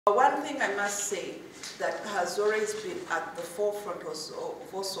One thing I must say that has always been at the forefront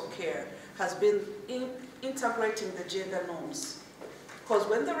of also care has been integrating the gender norms. Because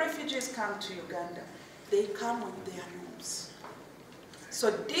when the refugees come to Uganda, they come with their norms. So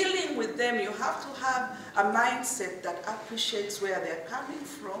dealing with them, you have to have a mindset that appreciates where they're coming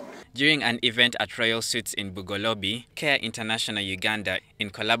from. During an event at Royal Suites in Bugolobi, Care International Uganda, in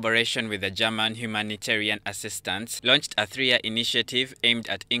collaboration with the German Humanitarian Assistance, launched a 3-year initiative aimed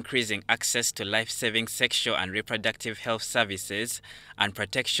at increasing access to life-saving sexual and reproductive health services and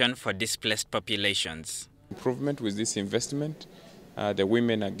protection for displaced populations. Improvement with this investment, the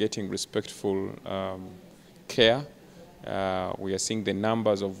women are getting respectful care. We are seeing the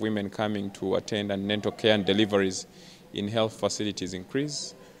numbers of women coming to attend antenatal care and deliveries in health facilities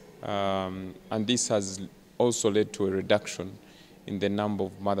increase. And this has also led to a reduction in the number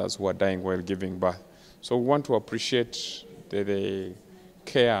of mothers who are dying while giving birth. So we want to appreciate the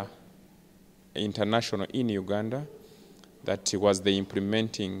Care International in Uganda, that was the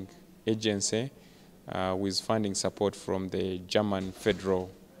implementing agency with funding support from the German federal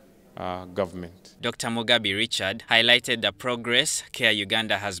government. Dr. Mugabe Richard highlighted the progress Care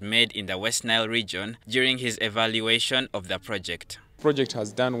Uganda has made in the West Nile region during his evaluation of the project. The project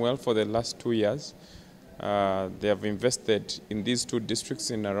has done well for the last 2 years. They have invested in these 2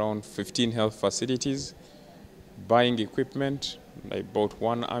 districts in around 15 health facilities, buying equipment. They bought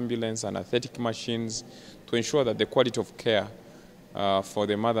 1 ambulance and athletic machines to ensure that the quality of care for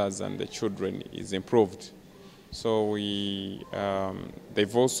the mothers and the children is improved. So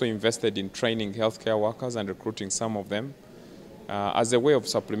they've also invested in training healthcare workers and recruiting some of them as a way of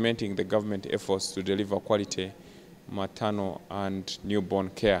supplementing the government efforts to deliver quality maternal and newborn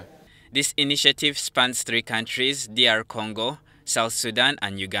care. This initiative spans 3 countries, DR Congo, South Sudan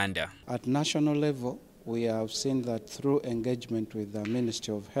and Uganda. At national level, we have seen that through engagement with the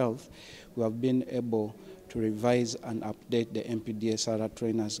Ministry of Health, we have been able to revise and update the MPDSR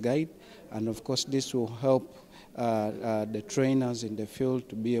Trainers Guide. And of course, this will help the trainers in the field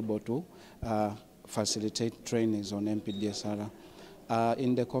to be able to facilitate trainings on MPDSR.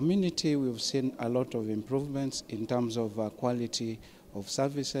 In the community, we've seen a lot of improvements in terms of quality of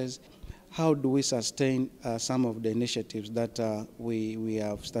services. How do we sustain some of the initiatives that we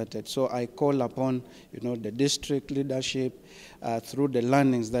have started? So I call upon, the district leadership through the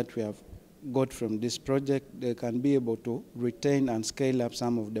learnings that we have got from this project. They can be able to retain and scale up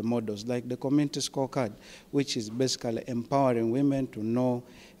some of the models, like the community scorecard, which is basically empowering women to know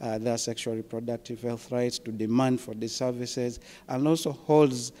their sexual reproductive health rights, to demand for these services, and also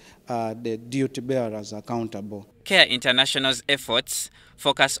holds the duty bearers accountable. Care International's efforts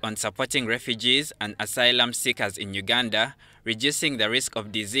focus on supporting refugees and asylum seekers in Uganda, reducing the risk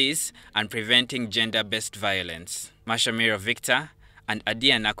of disease and preventing gender-based violence. Mashamiro Victor and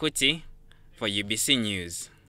Adia Nakuti for UBC News.